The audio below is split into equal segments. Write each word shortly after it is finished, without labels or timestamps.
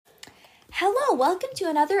Hello, welcome to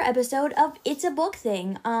another episode of It's a Book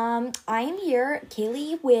Thing. I am here,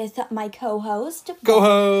 Kaylee, with my co-host.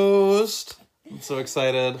 I'm so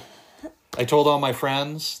excited. I told all my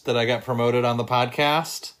friends that I got promoted on the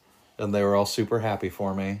podcast, and they were all super happy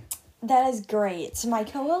for me. That is great. So my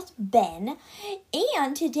co-host, Ben,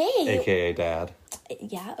 and today... AKA Dad.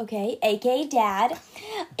 Yeah, okay, AKA Dad.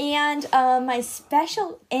 And a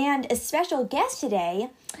special guest today.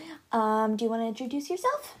 Do you want to introduce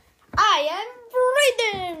yourself? I am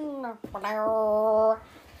Braden.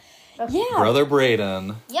 Yeah. Brother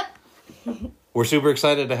Braden. Yep. We're super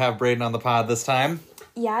excited to have Braden on the pod this time.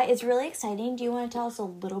 Yeah, it's really exciting. Do you want to tell us a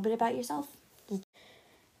little bit about yourself?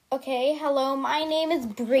 Okay, hello, my name is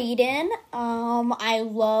Braden. I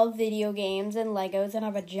love video games and Legos and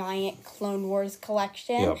have a giant Clone Wars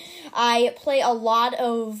collection. Yep. I play a lot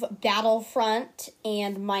of Battlefront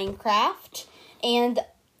and Minecraft, and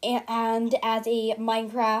as a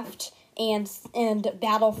Minecraft and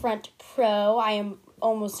Battlefront pro, I am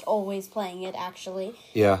almost always playing it, actually.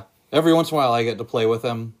 Yeah. Every once in a while I get to play with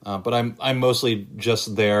him, but I'm mostly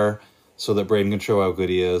just there so that Braden can show how good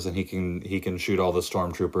he is, and he can shoot all the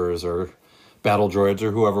stormtroopers or battle droids or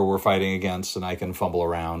whoever we're fighting against, and I can fumble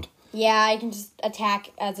around. Yeah, I can just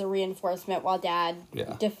attack as a reinforcement while Dad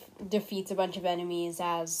Yeah. defeats a bunch of enemies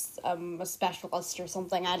as a specialist or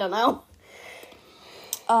something. I don't know.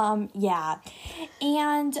 Yeah.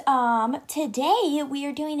 And, today we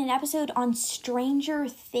are doing an episode on Stranger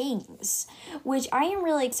Things, which I am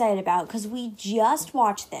really excited about because we just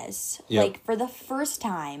watched this, Yep. for the first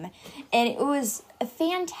time, and it was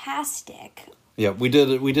fantastic. Yeah, we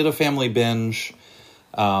did a family binge.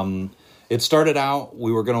 It started out,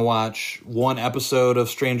 we were going to watch one episode of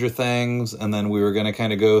Stranger Things, and then we were going to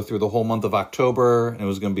kind of go through the whole month of October, and it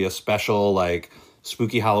was going to be a special,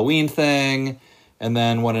 spooky Halloween thing. And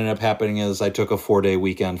then what ended up happening is I took a 4-day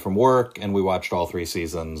weekend from work, and we watched all 3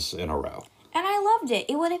 seasons in a row. And I loved it.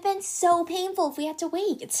 It would have been so painful if we had to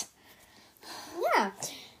wait. Yeah.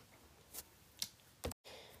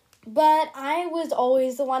 But I was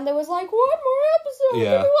always the one that was like, one more episode.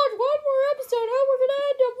 Yeah. Can we watch one more episode? Oh, we're going to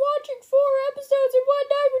end up watching 4 episodes in one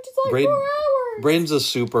night, which is like 4 hours. Braden's a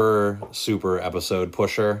super episode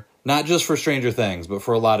pusher. Not just for Stranger Things, but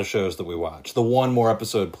for a lot of shows that we watch. The one more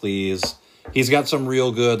episode, please. He's got some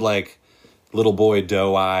real good, little boy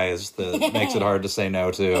doe eyes that makes it hard to say no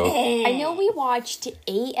to. I know we watched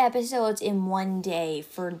 8 episodes in one day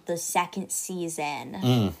for the second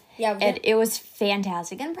season. Yeah, And it was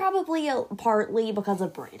fantastic, and probably partly because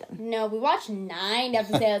of Braden. No, we watched 9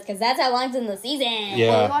 episodes because that's how long's in the season. Yeah.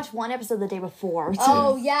 Well, we watched one episode the day before.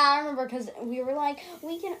 Oh, yeah, I remember because we were like,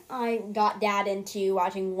 I got Dad into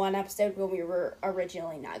watching one episode when we were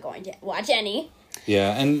originally not going to watch any.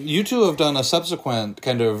 Yeah, and you two have done a subsequent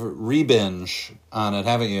kind of re-binge on it,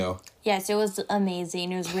 haven't you? Yes, it was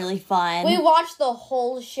amazing. It was really fun. We watched the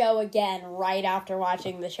whole show again right after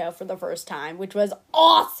watching the show for the first time, which was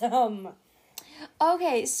awesome.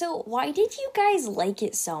 Okay, so why did you guys like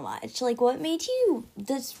it so much? What made you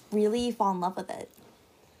just really fall in love with it?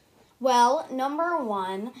 Well, number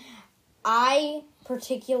one, I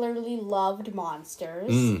particularly loved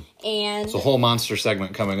monsters. And It's a whole monster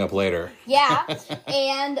segment coming up later. yeah,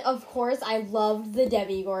 and of course I loved the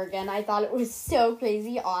Demigorgon. I thought it was so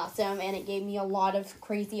crazy awesome, and it gave me a lot of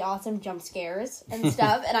crazy awesome jump scares and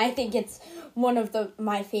stuff, and I think it's one of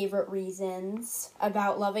my favorite reasons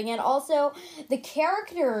about loving it. Also, the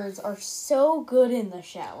characters are so good in the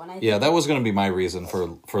show, and I think that was going to be my reason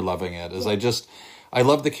for loving it, is I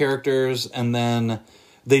love the characters, and then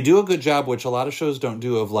they do a good job, which a lot of shows don't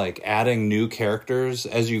do, of adding new characters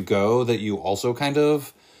as you go that you also kind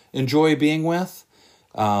of enjoy being with.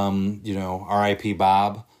 R.I.P.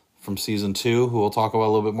 Bob from season 2, who we'll talk about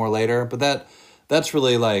a little bit more later. But that's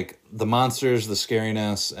really the monsters, the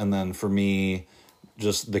scariness, and then for me,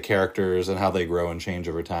 just the characters and how they grow and change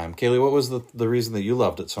over time. Kaylee, what was the reason that you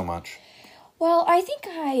loved it so much? Well, I think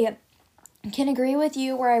I can agree with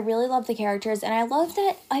you where I really love the characters, and I love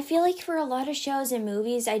that I feel like for a lot of shows and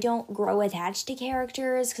movies I don't grow attached to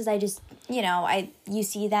characters because I just, you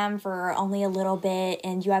see them for only a little bit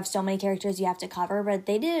and you have so many characters you have to cover, but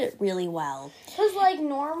they did it really well. Because,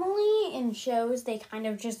 normally in shows, they kind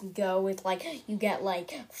of just go with, you get,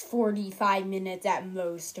 45 minutes at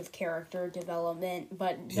most of character development,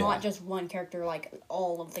 but not just one character,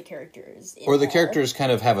 all of the characters. Or the characters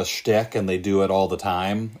kind of have a shtick and they do it all the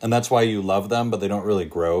time, and that's why you love them, but they don't really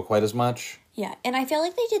grow quite as much. Yeah, and I feel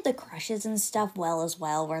like they did the crushes and stuff well as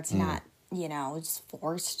well, where it's not, just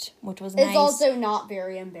forced, which was nice. It's also not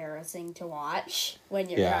very embarrassing to watch when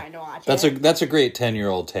you're trying to watch it. That's a great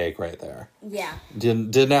 10-year-old take right there. Yeah.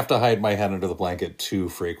 Didn't have to hide my head under the blanket too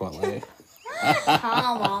frequently.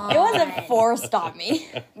 Come on. It wasn't forced on me.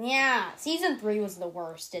 Yeah, season 3 was the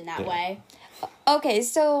worst in that way. Okay,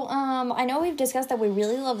 so I know we've discussed that we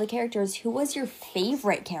really love the characters. Who was your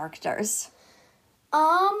favorite characters?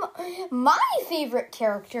 My favorite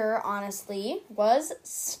character, honestly, was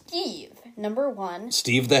Steve, number 1.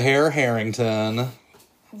 Steve the Hair Harrington.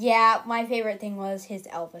 Yeah, my favorite thing was his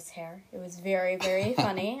Elvis hair. It was very, very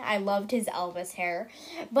funny. I loved his Elvis hair.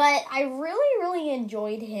 But I really, really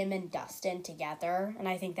enjoyed him and Dustin together, and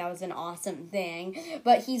I think that was an awesome thing.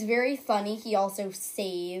 But he's very funny. He also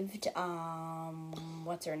saved,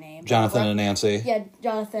 what's her name? Jonathan and Nancy. Yeah,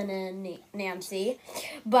 Jonathan and Nancy.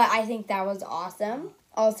 But I think that was awesome.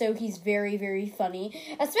 Also, he's very, very funny.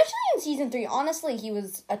 Especially in season 3. Honestly, he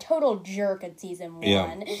was a total jerk in season 1.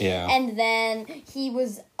 Yeah. And then he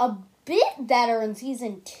was a bit better in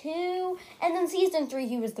season 2. And then season 3,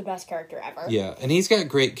 he was the best character ever. Yeah, and he's got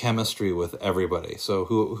great chemistry with everybody. So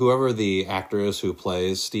whoever the actor is who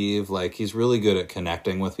plays Steve, like, he's really good at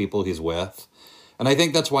connecting with people he's with. And I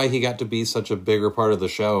think that's why he got to be such a bigger part of the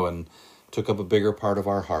show and took up a bigger part of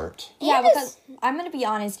our heart. Yeah, because I'm going to be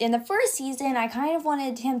honest. In the first season, I kind of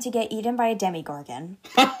wanted him to get eaten by a demigorgon.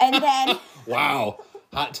 And then... Wow.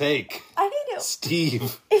 Hot take. I know.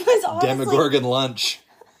 Steve. It was honestly... Demigorgon lunch.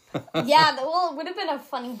 Yeah, well, it would have been a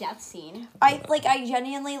funny death scene. I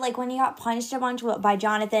genuinely, like, when he got punched a bunch by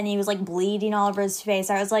Jonathan, he was, like, bleeding all over his face.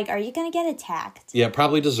 I was like, are you gonna get attacked? Yeah,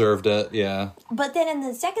 probably deserved it, yeah. But then in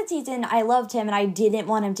the second season, I loved him, and I didn't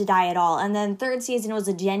want him to die at all. And then third season was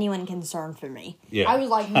a genuine concern for me. Yeah. I was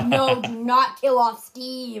like, no, do not kill off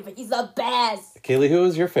Steve. He's the best. Kaylee, who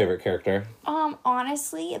was your favorite character?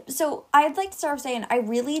 Honestly, so I'd like to start off saying I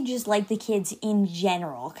really just like the kids in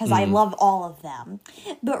general, because I love all of them.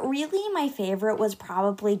 But really, my favorite was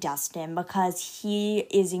probably Dustin, because he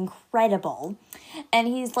is incredible. And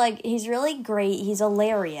he's really great. He's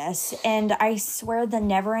hilarious. And I swear the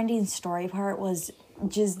never-ending story part was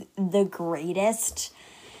just the greatest.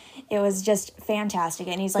 It was just fantastic.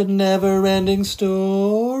 And he's like... The never-ending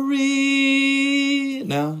story.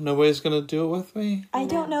 No? Nobody's gonna do it with me? I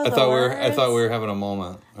don't know I the thought words. I thought we were having a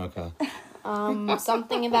moment. Okay.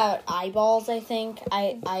 Something about eyeballs, I think.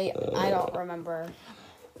 I don't remember.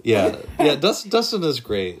 Yeah, Dustin is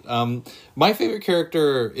great. My favorite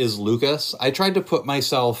character is Lucas. I tried to put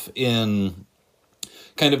myself in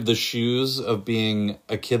kind of the shoes of being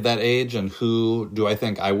a kid that age and who do I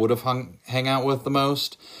think I would have hang out with the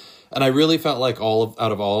most. And I really felt like out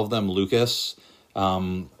of all of them, Lucas.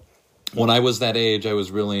 When I was that age, I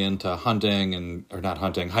was really into hiking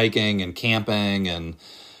and camping, and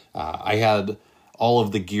I had all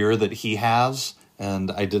of the gear that he has.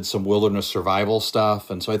 And I did some wilderness survival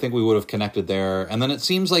stuff. And so I think we would have connected there. And then it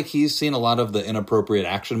seems like he's seen a lot of the inappropriate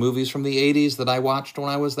action movies from the 80s that I watched when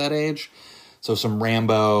I was that age. So some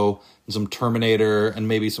Rambo, and some Terminator, and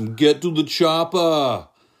maybe some Get to the Chopper.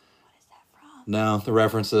 What is that from? No, the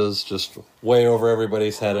references just way over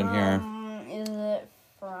everybody's head in here. Is it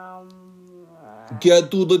from...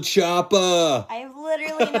 Get to the Chopper! I have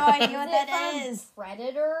literally no idea what that is.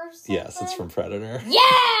 Predator or something? Yes, it's from Predator. Yeah!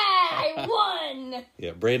 I won!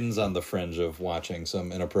 Yeah, Braden's on the fringe of watching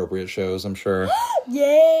some inappropriate shows, I'm sure.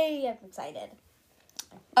 Yay! I'm excited.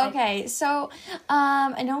 Okay, so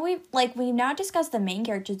I know we've now discussed the main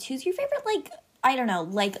characters. Who's your favorite,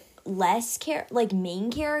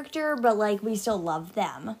 main character, but we still love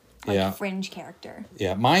them? Fringe character.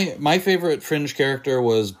 Yeah, my favorite fringe character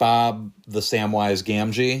was Bob the Samwise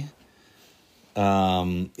Gamgee.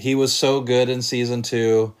 He was so good in season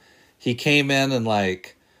 2. He came in and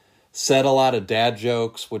said a lot of dad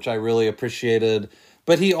jokes, which I really appreciated.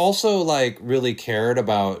 But he also really cared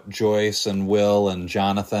about Joyce and Will and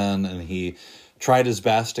Jonathan, and he tried his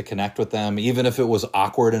best to connect with them, even if it was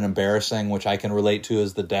awkward and embarrassing, which I can relate to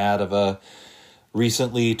as the dad of a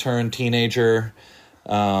recently turned teenager.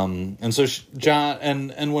 And so John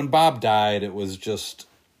and when Bob died, it was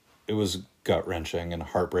gut-wrenching and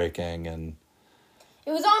heartbreaking, and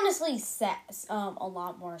it was honestly sad, a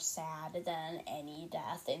lot more sad than any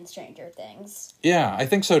death in Stranger Things. Yeah, I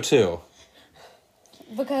think so too.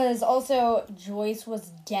 Because also Joyce was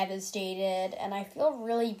devastated, and I feel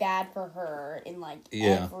really bad for her in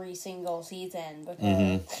every single season,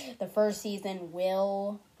 because the first season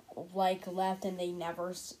Will left and they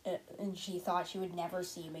never and she thought she would never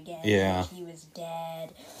see him again. Yeah. And he was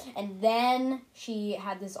dead. And then she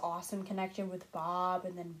had this awesome connection with Bob,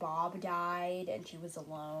 and then Bob died and she was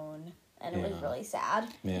alone. And it was really sad.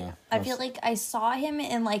 Yeah. I feel like I saw him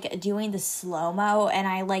in doing the slow-mo, and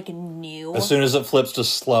I knew. As soon as it flips to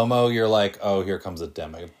slow-mo, you're like, oh, here comes a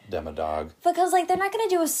demo dog. Because they're not gonna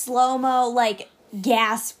do a slow-mo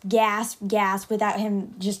gasp, gasp, gasp without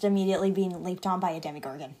him just immediately being leaped on by a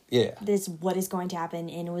Demogorgon. Yeah. This is what is going to happen,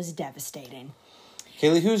 and it was devastating.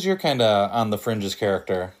 Kaylee, who's your kind of on the fringes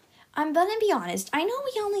character? I'm gonna be honest. I know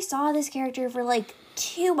we only saw this character for like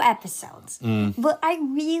 2 episodes, but I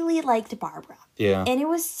really liked Barbara. Yeah. And it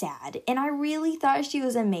was sad, and I really thought she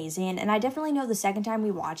was amazing, and I definitely know the second time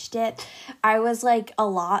we watched it, I was like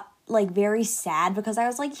very sad because I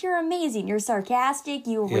was like, you're amazing, you're sarcastic,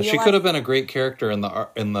 you realize... she could have been a great character in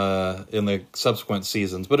the subsequent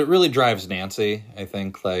seasons, but it really drives Nancy. I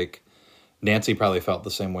think like Nancy probably felt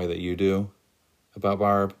the same way that you do about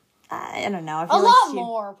Barb. I don't know. I A feel lot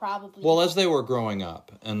more, probably. Well, as they were growing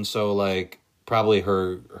up, and so like probably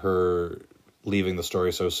her leaving the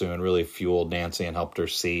story so soon really fueled Nancy and helped her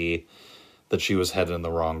see that she was headed in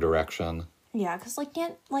the wrong direction. Yeah, because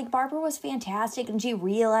like Barbara was fantastic, and she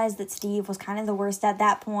realized that Steve was kind of the worst at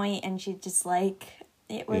that point, and she just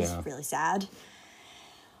it was really sad.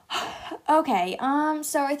 Okay,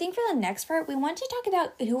 so I think for the next part, we want to talk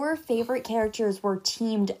about who our favorite characters were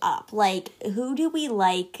teamed up. Like, who do we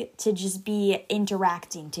like to just be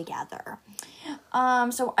interacting together?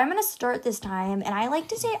 So I'm gonna start this time, and I like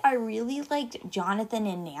to say I really liked Jonathan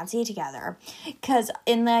and Nancy together, because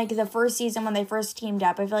in the first season when they first teamed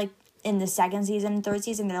up, I feel like in the second season, third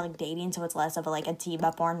season, they're like dating, so it's less of a team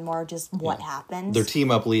up or more just what happens. Their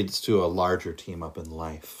team up leads to a larger team up in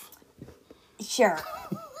life. Sure.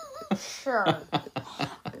 Sure.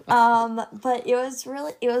 But it was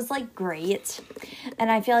great. And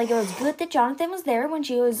I feel like it was good that Jonathan was there when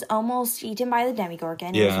she was almost eaten by the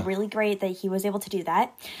Demogorgon. Yeah. It was really great that he was able to do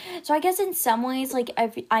that. So I guess in some ways,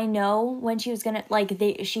 I know when she was gonna,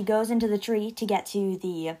 she goes into the tree to get to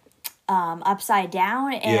the upside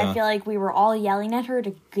down, and I feel like we were all yelling at her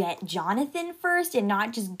to get Jonathan first and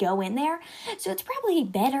not just go in there. So it's probably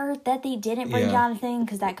better that they didn't bring Jonathan,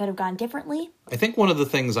 because that could have gone differently. I think one of the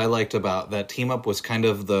things I liked about that team up was kind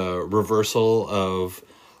of the reversal of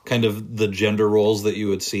kind of the gender roles that you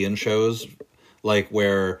would see in shows, like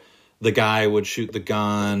where the guy would shoot the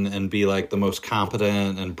gun and be like the most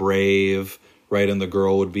competent and brave, right? And the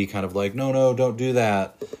girl would be kind of like, no, don't do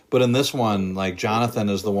that. But in this one, like, Jonathan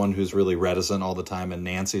is the one who's really reticent all the time, and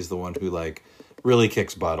Nancy's the one who, like, really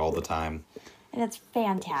kicks butt all the time. And it's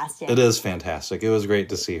fantastic. It is fantastic. It was great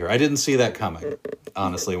to see her. I didn't see that coming,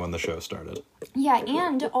 honestly, when the show started. Yeah,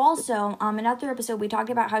 and also, another episode, we talked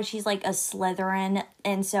about how she's, like, a Slytherin,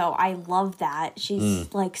 and so I love that.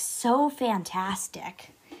 She's, like, so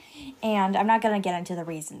fantastic. And I'm not going to get into the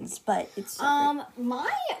reasons, but it's so great.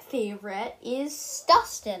 My favorite is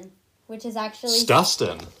Dustin, which is actually...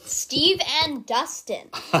 Dustin? Steve and Dustin.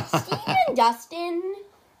 Steve and Dustin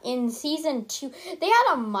in season 2, they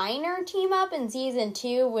had a minor team up in season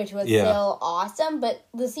 2, which was still awesome, but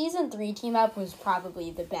the season 3 team up was probably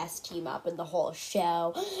the best team up in the whole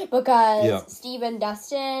show, because Steve and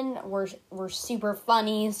Dustin were super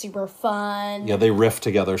funny, super fun. Yeah, they riffed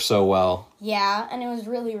together so well. Yeah, and it was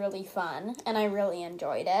really, really fun, and I really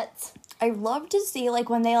enjoyed it. I love to see, like,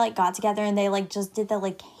 when they, like, got together and they, like, just did the,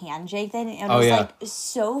 like, handshake thing. It was, like,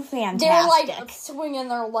 so fantastic. They were, like, swinging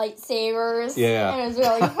their lightsabers. Yeah. It was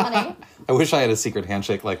really funny. I wish I had a secret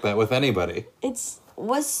handshake like that with anybody. It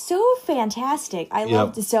was so fantastic. I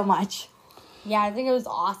loved it so much. Yeah, I think it was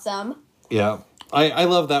awesome. Yeah. I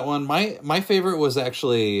love that one. My favorite was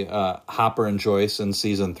actually Hopper and Joyce in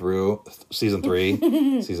season 3.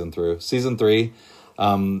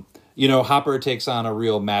 You know, Hopper takes on a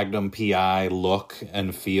real Magnum PI look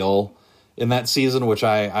and feel in that season, which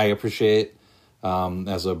I appreciate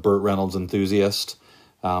as a Burt Reynolds enthusiast.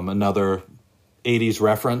 Another 80s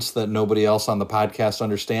reference that nobody else on the podcast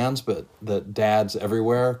understands, but that dads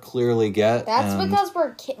everywhere clearly get. That's because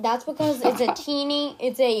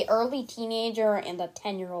it's a early teenager and a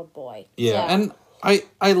 10-year-old boy. Yeah, and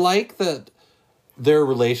I like that their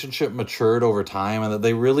relationship matured over time and that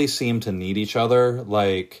they really seem to need each other.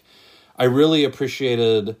 Like, I really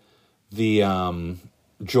appreciated the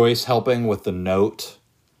Joyce helping with the note,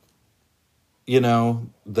 you know,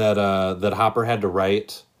 that Hopper had to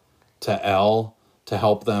write to Elle to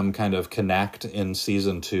help them kind of connect in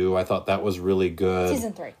season 2. I thought that was really good.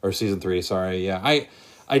 Season 3, sorry. Yeah.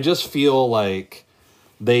 I just feel like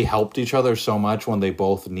they helped each other so much when they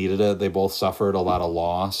both needed it. They both suffered a lot of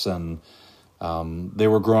loss, and they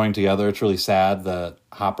were growing together. It's really sad that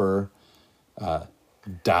Hopper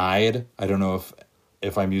died. I don't know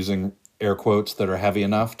if I'm using air quotes that are heavy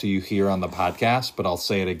enough to you hear on the podcast, but I'll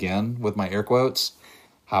say it again with my air quotes.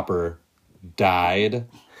 Hopper died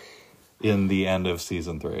in the end of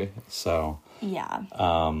season 3. So yeah,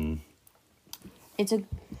 It's a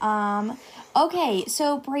okay,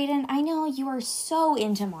 so Brayden, I know you are so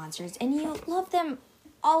into monsters and you love them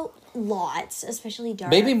a lot, especially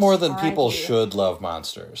Dart. Maybe more than R.I.P. people should love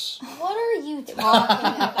monsters. What are you talking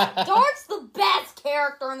about? Dart's the best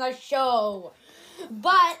character in the show.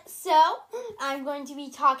 But, so, I'm going to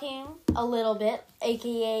be talking a little bit,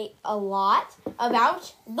 aka a lot,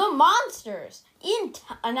 about the monsters. And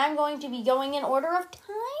I'm going to be going in order of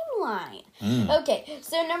timeline. Okay,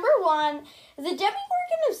 so number 1, the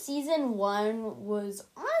Demogorgon of Season 1 was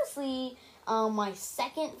honestly my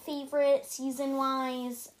second favorite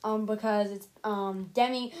season-wise, because it's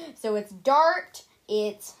so it's Dart,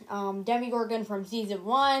 it's Demogorgon from Season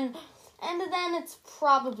 1, and then it's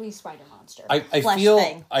probably Spider Monster.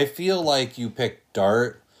 I feel like you picked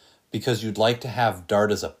Dart because you'd like to have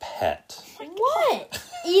Dart as a pet. What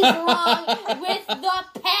is wrong with the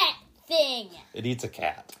pet thing? It eats a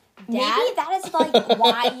cat. Maybe that is like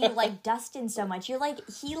why you like Dustin so much. You're like,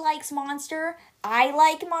 he likes Monster, I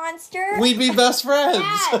like Monster. We'd be best friends.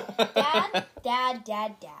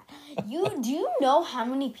 Dad. Do you know how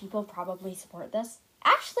many people probably support this?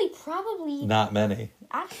 Actually, probably not many.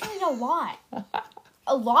 Actually, a lot.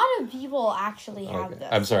 A lot of people actually have this.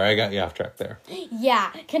 I'm sorry, I got you off track there. Yeah,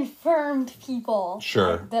 confirmed people.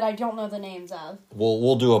 Sure. That I don't know the names of.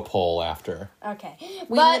 We'll do a poll after. Okay.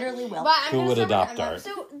 We literally will. Who would adopt Dart?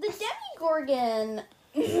 So, the Demogorgon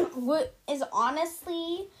is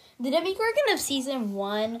honestly... The Demogorgon of Season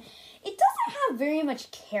 1... It doesn't have very much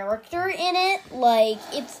character in it. Like,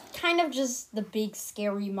 it's kind of just the big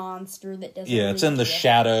scary monster that doesn't Yeah, it's in the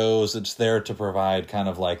shadows. It's there to provide kind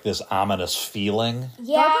of like this ominous feeling.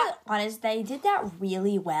 Yeah. Honest, they did that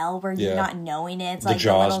really well where you're not knowing it. It's the like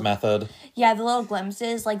Jaws method. Yeah, the little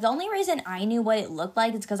glimpses. Like, the only reason I knew what it looked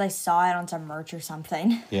like is because I saw it on some merch or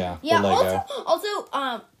something. Yeah, yeah. the Lego. Also,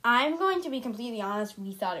 I'm going to be completely honest.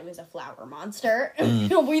 We thought it was a flower monster.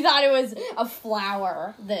 We thought it was a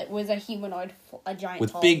flower that was a humanoid, a giant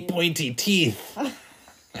with big pointy teeth.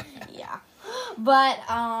 Yeah, but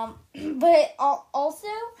also,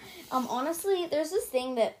 honestly, there's this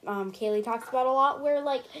thing that Kaylee talks about a lot, where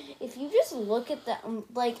like if you just look at the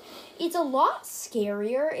like, it's a lot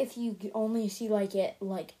scarier if you only see like it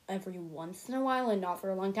like every once in a while and not for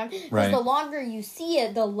a long time. Because the longer you see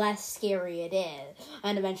it, the less scary it is,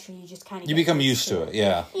 and eventually you just kind of become used to it.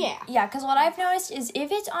 Yeah. Yeah, because what I've noticed is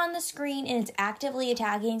if it's on the screen and it's actively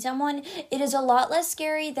attacking someone, it is a lot less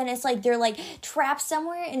scary than it's like they're like trapped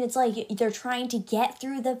somewhere and it's like they're trying to get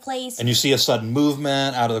through the place. And you see a sudden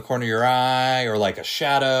movement out of the corner of your eye or like a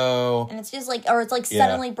shadow. And it's just like, or it's like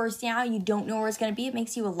suddenly bursting out. You don't know where it's going to be. It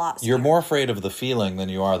makes you a lot scarier. You're more afraid of the feeling than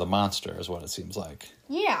you are the monster is what it seems like.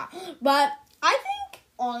 Yeah, but I think,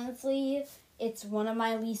 honestly, it's one of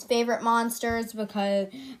my least favorite monsters because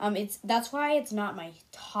that's why it's not my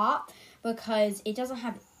top, because it doesn't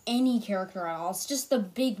have any character at all. It's just the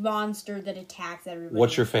big monster that attacks everybody.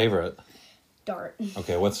 What's your favorite? Dart.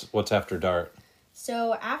 Okay, what's after Dart?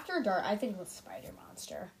 So after Dart, I think the Spider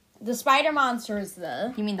Monster. The Spider Monster is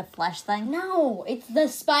the... You mean the flesh thing? No, it's the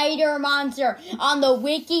Spider Monster. On the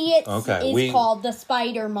wiki, it's called the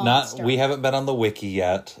Spider Monster. We haven't been on the wiki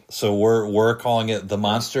yet, so we're calling it the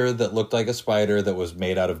monster that looked like a spider that was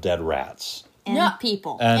made out of dead rats. And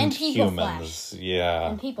people. And people humans. Flesh.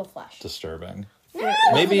 Yeah. And people flesh. Disturbing. No,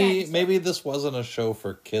 Maybe this wasn't a show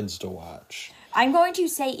for kids to watch. I'm going to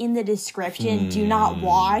say in the description, do not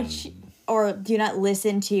watch or do not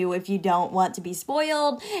listen to if you don't want to be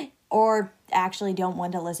spoiled or actually don't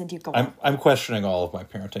want to listen to. Go on. I'm questioning all of my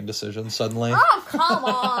parenting decisions suddenly. Oh, come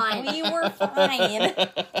on. We were fine.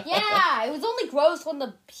 Yeah, it was only gross when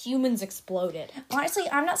the humans exploded. Honestly,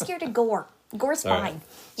 I'm not scared of gore. Gore's fine. Right.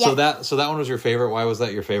 Yeah. So that one was your favorite. Why was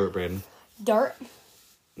that your favorite, Braden? Dart.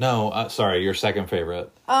 No, sorry, your second favorite.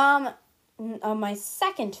 My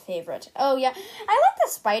second favorite. Oh, yeah. I like the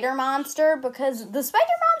Spider Monster because the Spider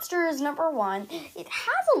Monster is number 1. It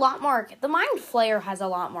has a lot more... The Mind Flayer has a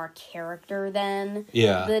lot more character than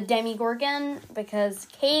the Demogorgon because...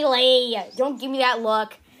 Kaylee, don't give me that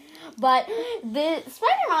look. But the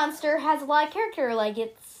Spider Monster has a lot of character. Like,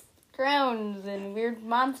 it's groans and weird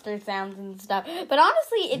monster sounds and stuff. But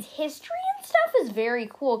honestly, its history and stuff is very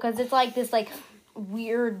cool because it's like this, like...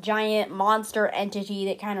 weird giant monster entity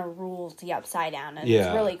that kind of rules the Upside Down, and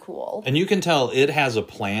it's really cool. And you can tell it has a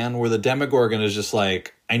plan where the Demogorgon is just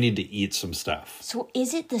like, I need to eat some stuff. So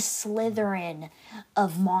is it the Slytherin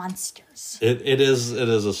of monsters? It is a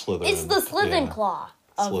Slytherin. It's the Slytherin Claw.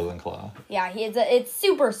 Slytherin Claw. Yeah, it's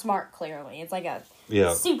super smart, clearly. It's like a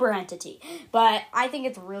super entity. But I think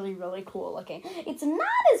it's really, really cool looking. It's not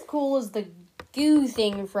as cool as the goo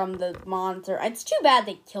thing from the monster. It's too bad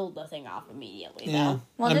they killed the thing off immediately, though. Yeah,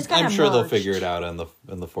 Well, I'm sure they'll figure it out in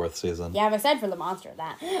the fourth season. Yeah, I'm excited for the monster,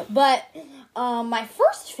 that. But, my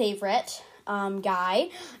first favorite, guy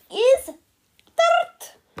is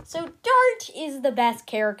Dart. So, Dart is the best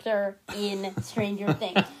character in Stranger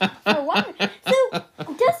Things. For one, so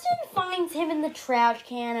Dustin finds him in the trash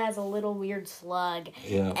can as a little weird slug.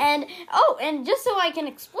 Yeah. And just so I can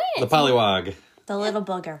explain it. The Pollywog. The little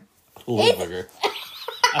booger. Little booger.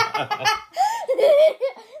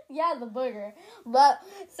 Yeah, the booger. But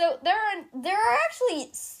so there are actually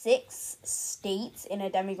 6 states in a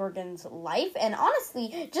Demogorgon's life, and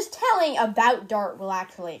honestly, just telling about Dart will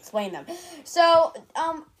actually explain them. So,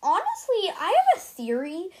 honestly, I have a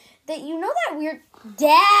theory that that weird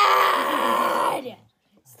Dad.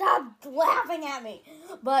 Stop laughing at me.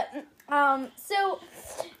 But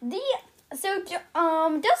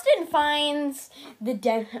Dustin finds the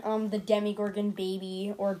Demogorgon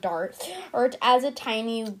baby, or Dart, as a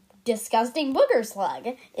tiny, disgusting booger slug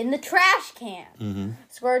in the trash can,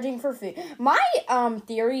 scourging for food. My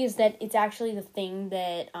theory is that it's actually the thing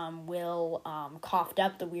that Will coughed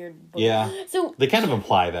up, the weird booger. Yeah. So they kind of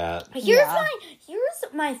imply that. here's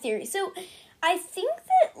my theory. So I think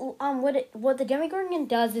that what the Demogorgon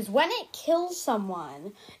does is when it kills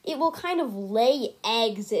someone, it will kind of lay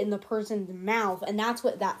eggs in the person's mouth, and that's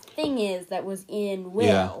what that thing is that was in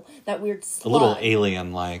Will, that weird slug. A little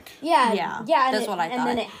alien-like. Yeah. That's what I thought. And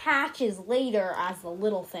then it hatches later as the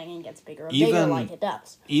little thing and gets bigger and bigger like it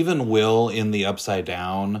does. Even Will in the Upside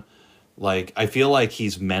Down, like, I feel like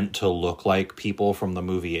he's meant to look like people from the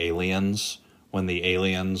movie Aliens, when the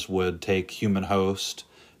aliens would take human host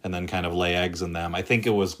and then kind of lay eggs in them. I think it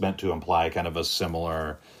was meant to imply kind of a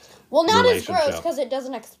similar Well, not as gross, relationship. because it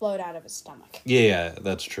doesn't explode out of his stomach. Yeah,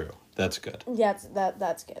 that's true. That's good. Yeah,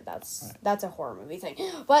 that's good. That's a horror movie thing.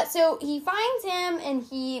 But so he finds him and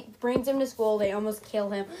he brings him to school. They almost kill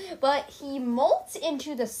him, but he molts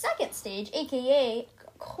into the second stage, aka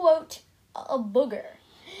quote a booger.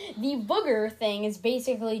 The booger thing is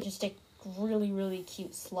basically just a really, really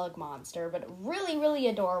cute slug monster, but really, really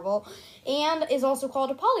adorable, and is also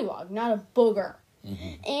called a pollywog, not a booger.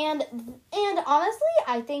 And honestly,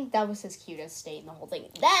 I think that was his cutest state in the whole thing.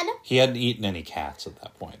 Then He hadn't eaten any cats at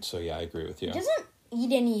that point, so yeah, I agree with you. he doesn't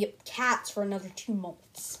eat any cats for another 2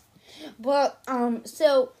 molts. But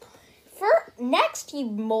so for next he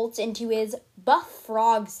molts into his buff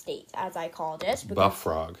frog state, as I called it. Buff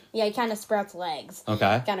frog. Yeah, he kind of sprouts legs.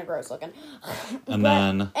 Okay. Kind of gross looking. And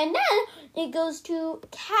then it goes to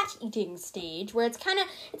cat eating stage, where it's kind of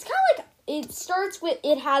like, it starts with,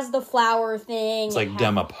 it has the flower thing. it's like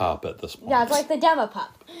Demapup at this point. Yeah, it's like the Demapup.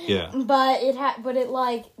 Yeah. But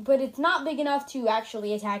it's not big enough to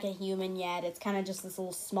actually attack a human yet. It's kind of just this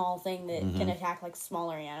little small thing that can attack like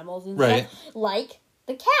smaller animals and Right. stuff, like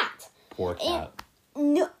the cat. Poor cat.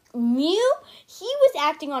 No, Mew, he was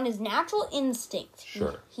acting on his natural instinct.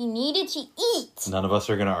 Sure. He needed to eat. None of us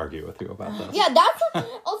are going to argue with you about this. Yeah, that's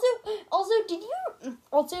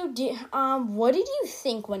what did you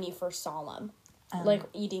think when you first saw him? Like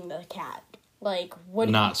eating the cat. Like what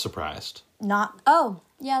Not surprised.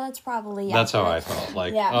 That's probably That's how accurate. I felt.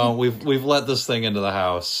 Like, Yeah. we've let this thing into the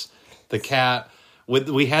house. The cat,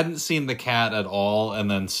 we hadn't seen the cat at all, and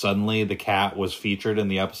then suddenly the cat was featured in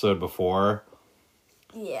the episode before.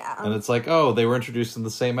 Yeah. And it's like, oh, they were introduced in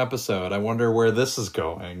the same episode. I wonder where this is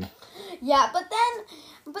going. Yeah, but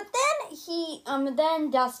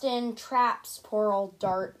then Dustin traps poor old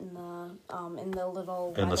Dart in the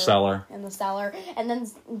little In the cellar. In the cellar, and then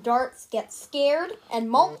Dart gets scared and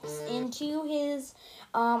molts into his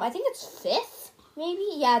I think it's 5th, maybe?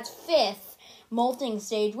 Yeah, it's 5th molting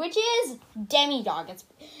stage, which is Demidog.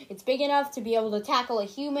 It's big enough to be able to tackle a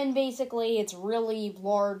human, basically. It's really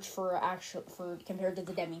large for compared to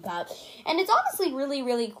the Demipup. And it's honestly really,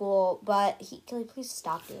 really cool, but can you please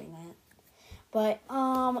stop doing that? But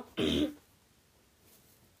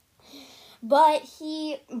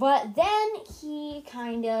then he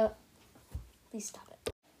kind of, please stop it.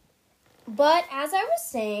 But as I was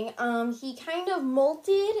saying, he kind of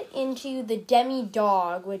molted into the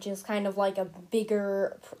Demi-Dog, which is kind of like a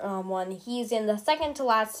bigger one. He's in the second to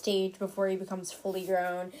last stage before he becomes fully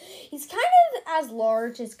grown. He's kind of as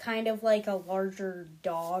large as kind of like a larger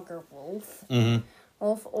dog or wolf. Mm-hmm.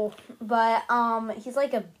 But he's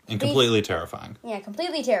like a And completely terrifying. Yeah,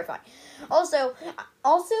 completely terrifying. Also,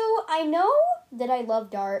 I know that I love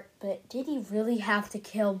Dart, but did he really have to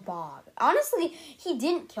kill Bob? Honestly, he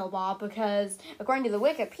didn't kill Bob because, according to the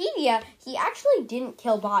Wikipedia, he actually didn't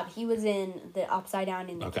kill Bob. He was in the upside down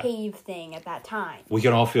in the cave thing at that time. We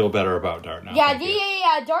can all feel better about Dart now.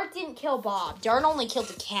 Yeah. Dart didn't kill Bob. Dart only killed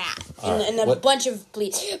the cat and a bunch of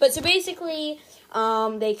police. But so basically,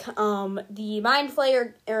 the Mind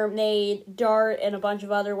Flayer made Dart and a bunch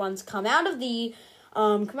of other ones come out of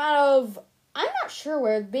I'm not sure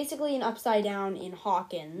where, basically an upside down in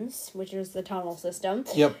Hawkins, which is the tunnel system.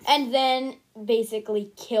 Yep. And then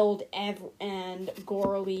basically killed and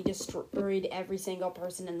gorily destroyed every single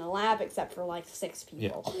person in the lab except for like 6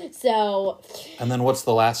 people. Yeah. So. And then what's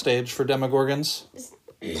the last stage for Demogorgons?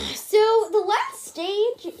 So the last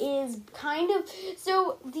stage is kind of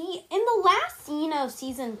in the last scene of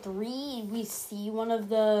season 3 we see one of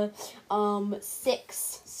the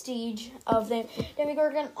 6 stage of the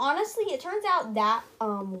Demogorgon. Honestly, it turns out that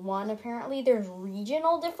apparently there's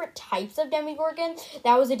regional different types of Demogorgon.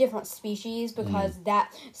 That was a different species because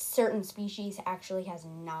that certain species actually has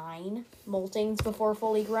 9 moltings before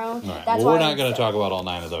fully grown. Right. That's well, why we're not going to talk about all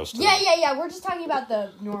 9 of those today. Yeah. We're just talking about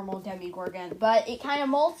the normal Demogorgon, but it kind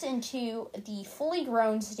of molts into the fully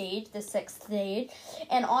grown stage, the 6th stage.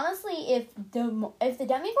 And honestly, if the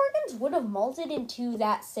Demogorgons would have molted into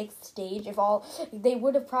that 6th stage, they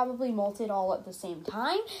would have probably molted all at the same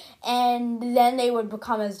time, and then they would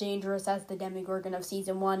become as dangerous as the Demogorgon of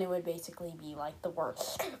season 1. It would basically be like the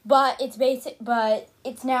worst. But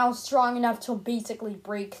it's now strong enough to basically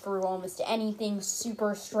break through almost anything,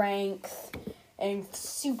 super strength and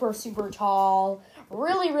super, super tall.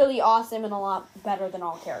 Really, really awesome and a lot better than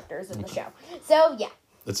all characters in the show. So, yeah.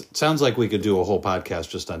 It sounds like we could do a whole podcast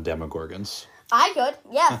just on Demogorgons. I could,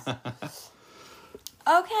 yes.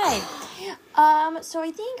 Okay. So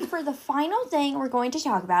I think for the final thing we're going to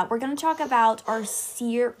talk about our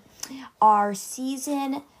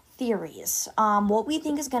season theories. What we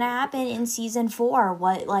think is going to happen in season 4.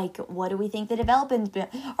 What do we think the developments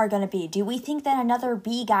are going to be? Do we think that another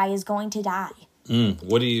B guy is going to die?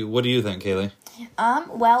 What do you think, Kaylee?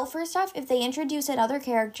 Well, first off, if they introduce another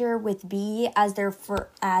character with B as the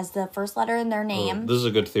first letter in their name, This is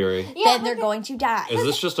a good theory. then they're going to die. Is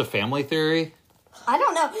this just a family theory? I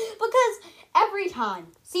don't know, because every time,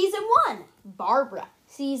 season 1, Barbara,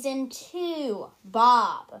 season 2,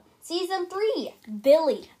 Bob, season 3,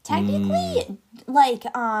 Billy. Technically,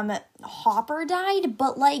 Hopper died,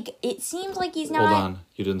 but, it seems like he's not... Hold on,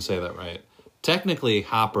 you didn't say that right. Technically,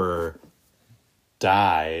 Hopper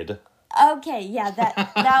died. Okay, yeah, that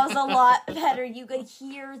was a lot better. You could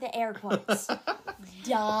hear the air quotes.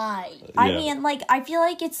 Died. I mean, I feel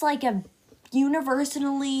like it's like a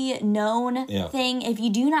universally known thing. If you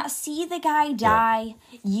do not see the guy die,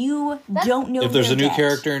 you don't know if there's a new dead.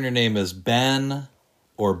 character and your name is Ben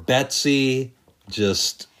or Betsy,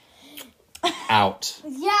 just out.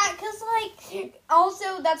 Yeah, because,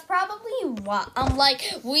 also, that's probably why,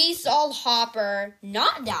 we saw Hopper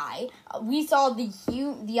not die. We saw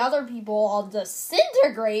the other people all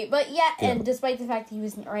disintegrate, but and despite the fact that he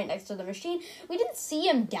was right next to the machine, we didn't see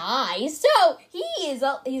him die, so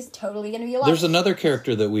he's totally going to be alive. There's another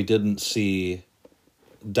character that we didn't see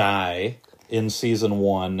die in season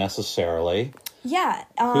 1 necessarily. Yeah.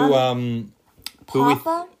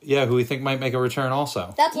 Who we think might make a return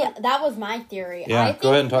also. That was my theory. Yeah, go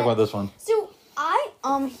ahead and talk about this one. So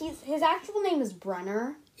his actual name is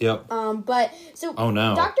Brenner. Yep. Oh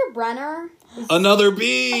no, Dr. Brenner. Another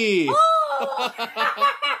bee. Oh!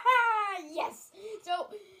 Yes. So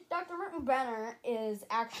Dr. Merton Brenner is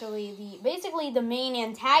actually the main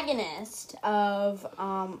antagonist of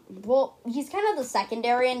he's kind of the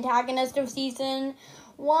secondary antagonist of season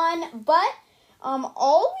 1, but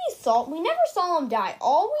we never saw him die.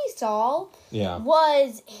 All we saw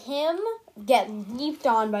was him get leaped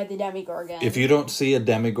on by the Demogorgon. If you don't see a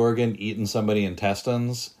Demogorgon eating somebody's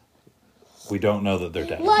intestines, we don't know that they're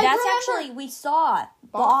dead. We saw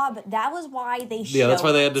Bob. That was why they showed. Yeah, that's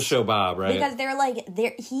why they had to show Bob, right? Because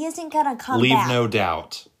they're he isn't gonna come Leave back. no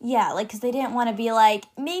doubt. Yeah, because they didn't want to be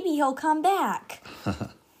maybe he'll come back.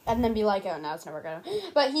 And then be like, oh, no, it's never gonna.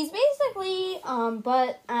 But he's basically,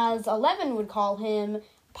 but as 11 would call him,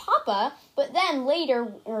 Papa. But then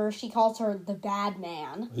later, she calls her the bad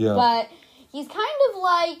man. Yeah. But he's kind of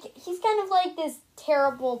like this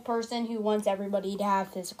terrible person who wants everybody to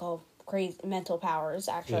have crazy mental powers,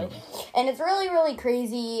 actually. Yeah. And it's really, really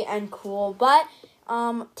crazy and cool. But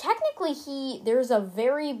Technically, there's a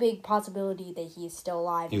very big possibility that he's still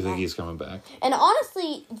alive. You think he's coming back? And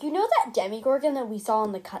honestly, you know that Demogorgon that we saw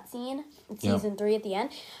in the cutscene in season 3 at the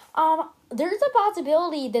end? There's a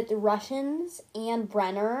possibility that the Russians and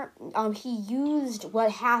Brenner, he used what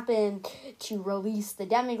happened to release the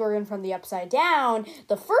Demogorgon from the Upside Down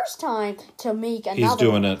the first time to make another. He's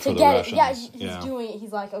doing it for the Russians. Yeah, he's doing it.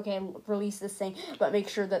 He's like, okay, release this thing, but make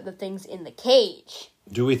sure that the thing's in the cage.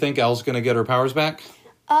 Do we think Elle's going to get her powers back?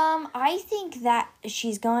 I think that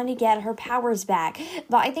she's going to get her powers back,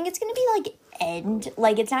 but I think it's going to be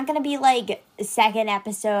it's not going to be like second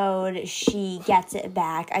episode she gets it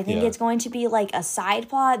back. I think it's going to be like a side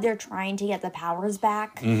plot. They're trying to get the powers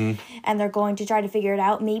back, and they're going to try to figure it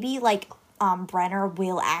out. Maybe Brenner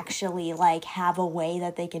will actually have a way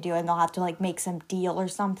that they can do it, and they'll have to make some deal or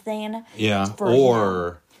something. Yeah,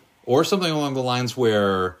 or something along the lines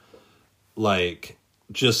where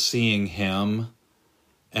just seeing him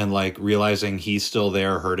and realizing he's still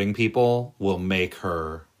there hurting people will make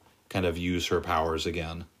her kind of use her powers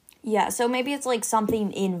again. Yeah, so maybe it's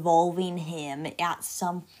something involving him at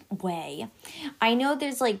some way. I know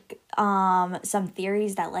there's some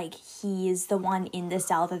theories that he's the one in the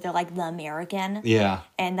South, that they're the American. Yeah.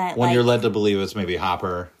 And that when you're led to believe it's maybe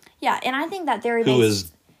Hopper. Yeah, and I think that theory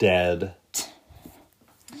is dead.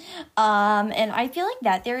 And I feel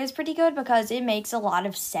that theory is pretty good because it makes a lot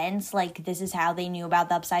of sense. This is how they knew about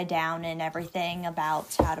the Upside Down and everything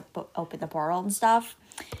about how to open the portal and stuff.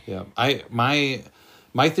 Yeah,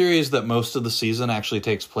 my theory is that most of the season actually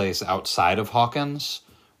takes place outside of Hawkins,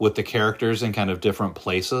 with the characters in kind of different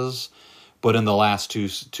places. But in the last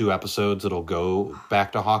two episodes, it'll go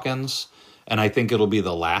back to Hawkins, and I think it'll be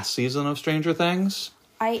the last season of Stranger Things.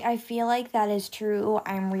 I feel that is true.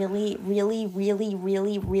 I'm really, really, really,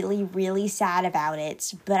 really, really, really sad about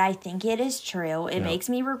it. But I think it is true. It makes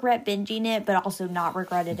me regret binging it, but also not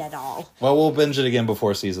regret it at all. Well, we'll binge it again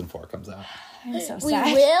before season 4 comes out. I'm so sad.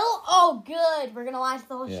 We will? Oh, good. We're going to watch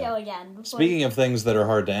the whole show again. Speaking of things that are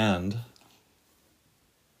hard to end.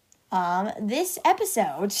 This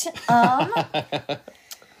episode,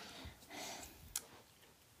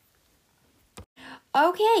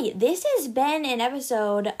 okay, this has been an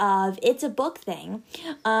episode of It's a Book Thing.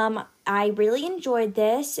 I really enjoyed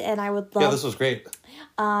this, and I would love... Yeah, this was great.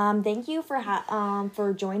 Thank you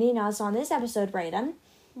for joining us on this episode, Brayden.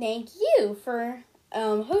 Thank you for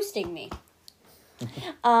hosting me.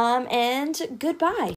 And goodbye.